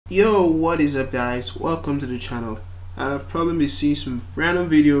Yo, what is up guys? Welcome to the channel. And I've probably been seeing some random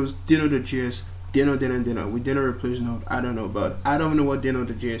videos, deno.js, deno. We didn't replace node, I don't know, but I don't know what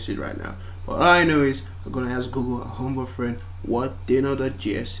deno.js is right now. But all I know is I'm gonna ask Google, a humble friend, what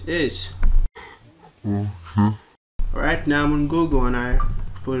deno.js is. Right now I'm on Google and I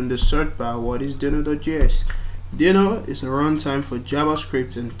put in the search bar what is deno.js. Deno is a runtime for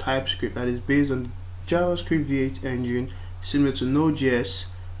JavaScript and TypeScript that is based on the JavaScript V8 engine similar to nodejs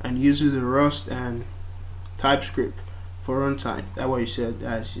and uses the Rust and TypeScript for runtime. That's what you said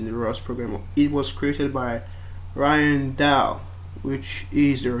as in the Rust program. It was created by Ryan Dahl, which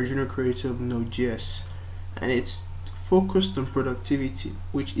is the original creator of nodejs, and it's focused on productivity,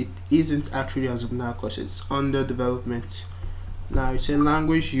 which it isn't actually as of now because it's under development. Now it's a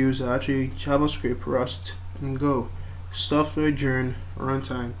language used actually JavaScript, Rust, and Go, software-driven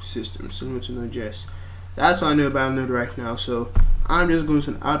runtime system similar to nodejs. That's what I know about Node right now. So I'm just going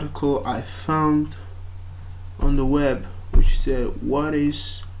to an article I found on the web which said what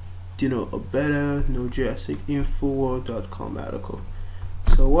is Deno, a better Node.js, like infoword.com article.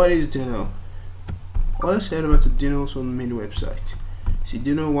 So what is Deno? All I said about the Deno's on the main website. See,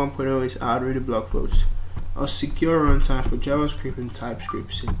 Deno 1.0 is already blog post. A secure runtime for JavaScript and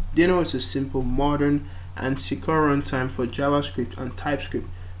TypeScript. See, Deno is a simple, modern, and secure runtime for JavaScript and TypeScript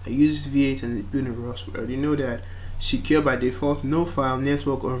that uses V8 and is built in Rust. We already know that. Secure by default, no file,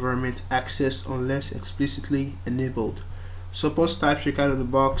 network, or environment access unless explicitly enabled. Supports TypeScript out of the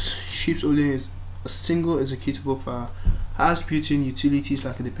box, ships only a single executable file, has built-in utilities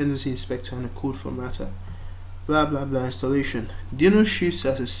like a dependency inspector and a code formatter. Blah blah blah. Installation. Deno ships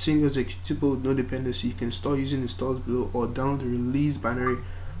as a single executable with no dependency. You can install using installs below or download the release binary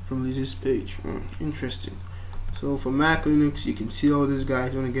from releases page. Interesting. So for Mac, Linux, you can see all these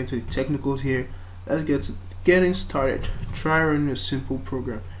guys. You want to get into the technicals here. Let's get to getting started. Try running a simple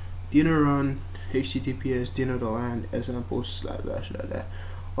program. Deno run https deno.land example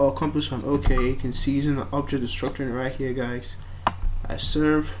 / or compass on OK. You can see using the object structure right here, guys. I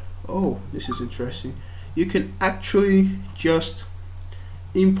serve. Oh, this is interesting. You can actually just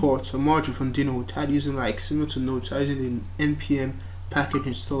import a module from Deno without using like similar to Node, using the npm package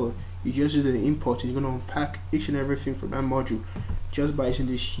installer. You just do the import. You're going to unpack each and everything from that module just by using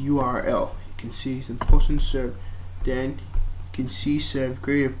this URL. You can see it's important serve. Then you can see serve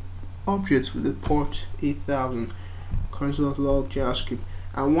create objects with the port 8000 console.log JavaScript.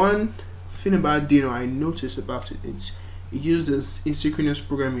 And one thing about Deno I noticed about it, it uses asynchronous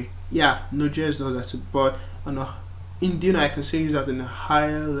programming. Yeah, nodejs does that, but in Deno I can say use that in a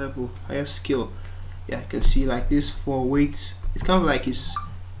higher level, higher skill. Yeah, I can see like this for weights. It's kind of like it's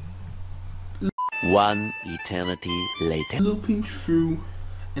one eternity later, looping through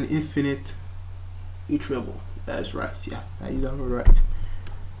an infinite iterable. That's right. Yeah, I use that word right.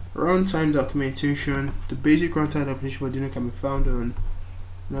 Runtime documentation. The basic runtime documentation for Deno can be found on.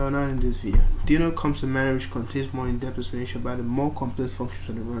 No, not in this video. Deno comes in a manner which contains more in-depth explanation about the more complex functions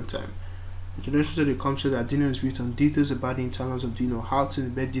of the runtime. Introduction to the concept that Deno is built on details about the internals of Deno, how to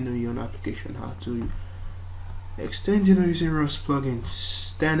embed Deno in your own application, how to extend Deno using Rust plugins,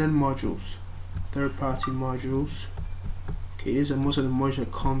 standard modules, third-party modules. Okay, these are most of the modules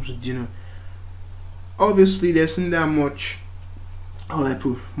that comes with Deno. Obviously, there's not that much,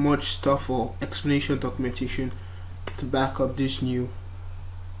 much stuff or explanation documentation to back up this new,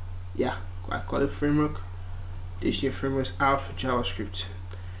 I call it framework. This new framework is out for JavaScript.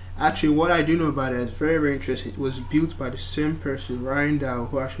 Actually, what I do know about it is very, very interesting. It was built by the same person, Ryan Dahl,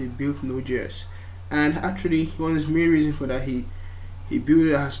 who actually built nodejs. And actually, one of his main reasons for that, he built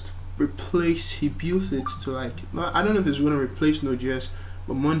it as to replace. He built it to like, I don't know if it's going to replace nodejs,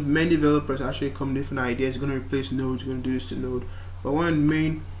 but many developers actually come with different ideas. It's going to replace Node. It's going to do this to Node. But one of the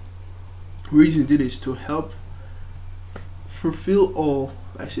main reasons it is to help fulfill all,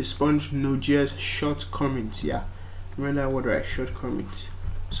 I say, sponge nodejs shortcomings. Yeah, remember that word right, shortcomings.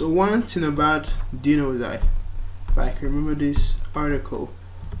 So one thing about Deno is that, if I can remember this article,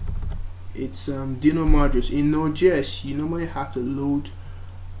 it's Deno modules. In Node.js, you normally have to load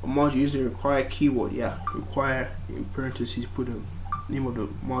a module using the require keyword. Yeah, require in parentheses, put the name of the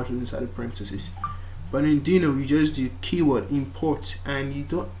module inside the parentheses. But in Deno, you just do keyword import, and you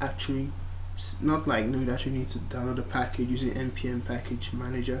don't actually, not like Node, you actually need to download the package using npm package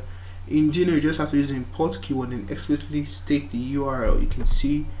manager. In Deno, you just have to use the import keyword and explicitly state the URL. You can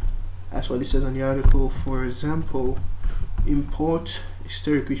see that's what it says on the article. For example, import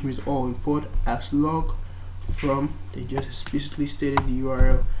historic, which means import as log from. They just explicitly stated the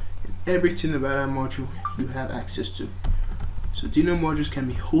URL and everything about that module you have access to. So Deno modules can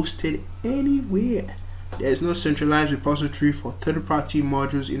be hosted anywhere. There is no centralized repository for third-party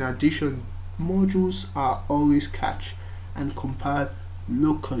modules. In addition, modules are always cached and compiled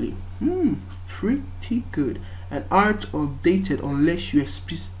locally. Pretty good, and aren't updated unless you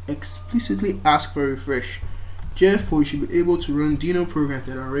explicitly ask for a refresh. Therefore, you should be able to run Deno programs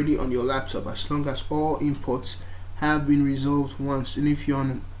that are already on your laptop as long as all imports have been resolved once. And if you're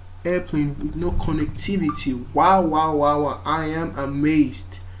on an airplane with no connectivity, wow, I am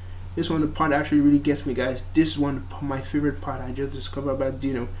amazed. This one, the part that actually really gets me, guys. This is one of my favorite part I just discovered about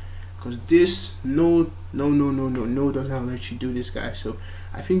Deno, because this no doesn't let you do this, guys. So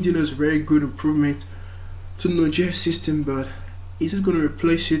I think Deno is a very good improvement to the nodejs system, but is it going to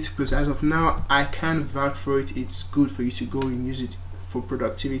replace it? Because as of now, I can't vouch for it. It's good for you to go and use it for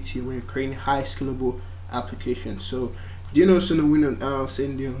productivity when you're creating high scalable applications. So Deno is on the win on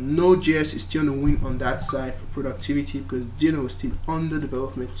saying nodejs is still on the win on that side for productivity, because Deno is still under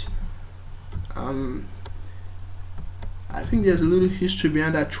development. I think there's a little history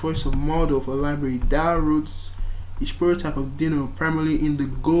behind that choice of model for library. Dahl wrote each prototype of Deno primarily in the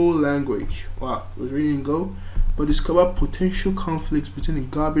Go language. Wow, it was written in Go, but discovered potential conflicts between the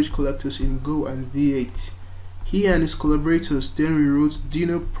garbage collectors in Go and V8. He and his collaborators then rewrote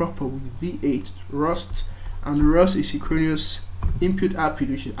Deno proper with V8, Rust, and Rust asynchronous input output,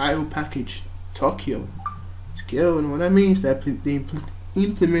 which is IO package Tokyo. And what that means is that they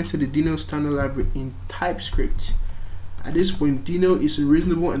implemented the Deno standard library in TypeScript. At this point, Deno is a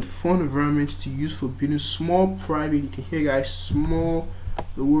reasonable and fun environment to use for building small private, you can hear, guys, small,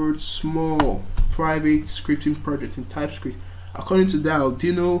 the word small, private scripting project in TypeScript. According to Dahl,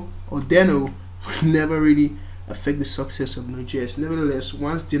 Deno will never really affect the success of Node.js. Nevertheless,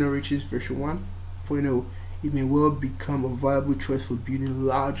 once Deno reaches version 1.0, it may well become a viable choice for building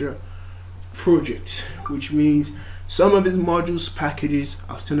larger projects, which means some of its modules packages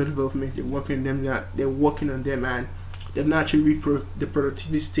are still in development. They're working on them, and they've not actually reached the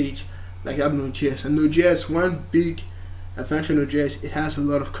productivity stage like that of Node.js. And Node.js, one big advantage of Node.js, it has a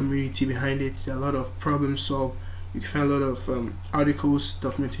lot of community behind it. There are a lot of problem solved. You can find a lot of articles,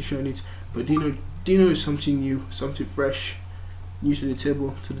 documentation on it. But Deno is something new, something fresh, new to the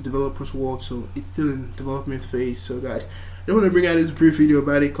table, to the developers world. So it's still in development phase. So guys, I don't want to bring out this brief video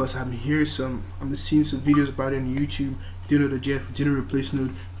about it because I'm seeing some videos about it on YouTube. Deno.js, we didn't replace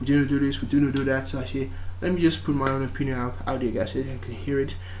Node, we didn't do this, we didn't do that. So actually, let me just put my own opinion out there, guys, so you can hear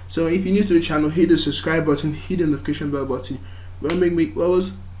it. So if you're new to the channel, hit the subscribe button, hit the notification bell button. We'll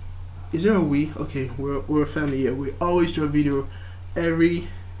is there a we? Okay, we're a family here. We always drop video every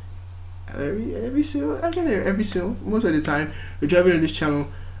single most of the time. We're driving on this channel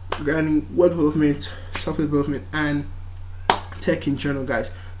regarding web development, software development, and tech in general,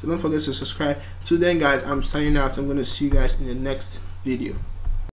 guys. So don't forget to subscribe. Till then, guys, I'm signing out. I'm gonna see you guys in the next video.